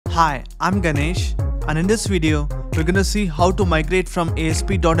Hi, I'm Ganesh, and in this video, we're going to see how to migrate from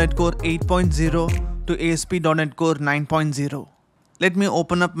ASP.NET Core 8.0 to ASP.NET Core 9.0. Let me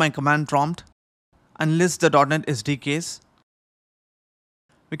open up my command prompt and list the .NET SDKs.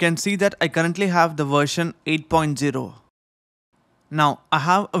 We can see that I currently have the version 8.0. Now, I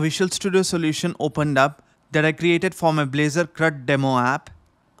have a Visual Studio solution opened up that I created for my Blazor CRUD demo app.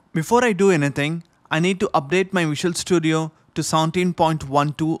 Before I do anything, I need to update my Visual Studio to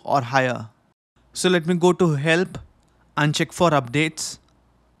 17.12 or higher. So let me go to Help and check for updates.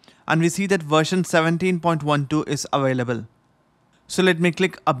 And we see that version 17.12 is available. So let me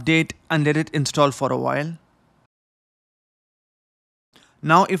click Update and let it install for a while.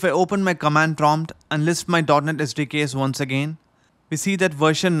 Now if I open my command prompt and list my .NET SDKs once again, we see that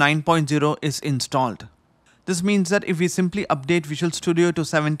version 9.0 is installed. This means that if we simply update Visual Studio to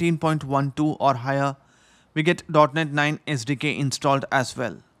 17.12 or higher, we get .NET 9 SDK installed as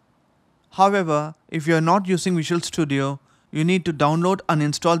well. However, if you are not using Visual Studio, you need to download and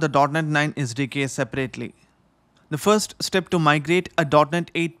install the .NET 9 SDK separately. The first step to migrate a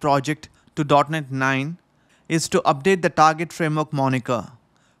 .NET 8 project to .NET 9 is to update the target framework moniker.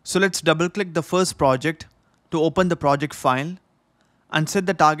 So let's double click the first project to open the project file and set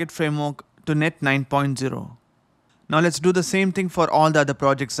the target framework to .NET 9.0. Now let's do the same thing for all the other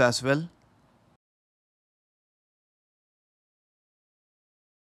projects as well.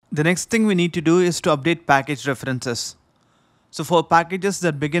 The next thing we need to do is to update package references. So for packages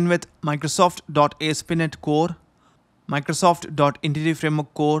that begin with Microsoft.ASP.NET Core, Microsoft.Entity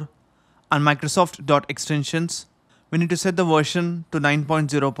Framework Core, and Microsoft.Extensions, we need to set the version to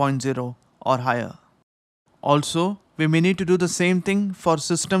 9.0.0 or higher. Also, we may need to do the same thing for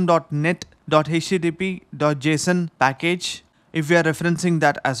system.net.http.json package if we are referencing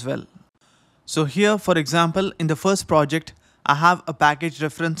that as well. So here, for example, in the first project, I have a package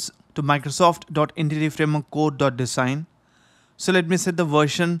reference to Microsoft.EntityFrameworkCore.design. So let me set the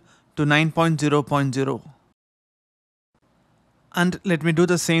version to 9.0.0. And let me do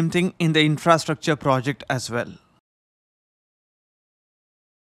the same thing in the infrastructure project as well.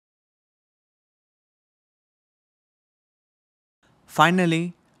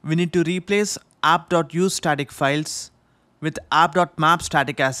 Finally, we need to replace app.useStatic files with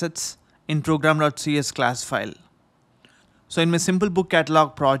app.mapStaticAssets in program.cs class file. So in my simple book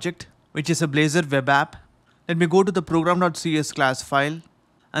catalog project, which is a Blazor web app, let me go to the program.cs class file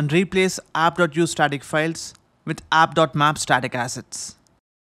and replace app.useStatic files with app.mapStaticAssets.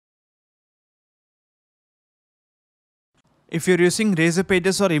 If you're using Razor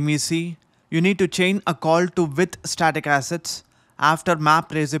Pages or MEC, you need to chain a call to with static assets after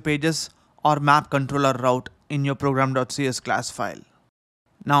map Razor Pages or map controller route in your program.cs class file.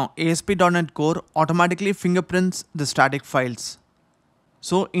 Now ASP.NET Core automatically fingerprints the static files.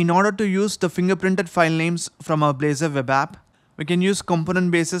 So in order to use the fingerprinted file names from our Blazor web app, we can use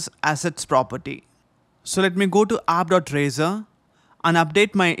component basis assets property. So let me go to app.razor and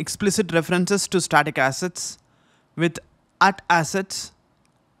update my explicit references to static assets with @assets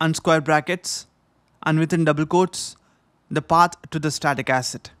and square brackets and within double quotes the path to the static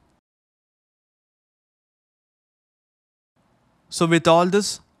asset. So with all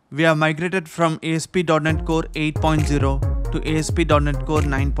this, we have migrated from ASP.NET Core 8.0 to ASP.NET Core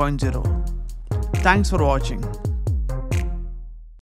 9.0. Thanks for watching.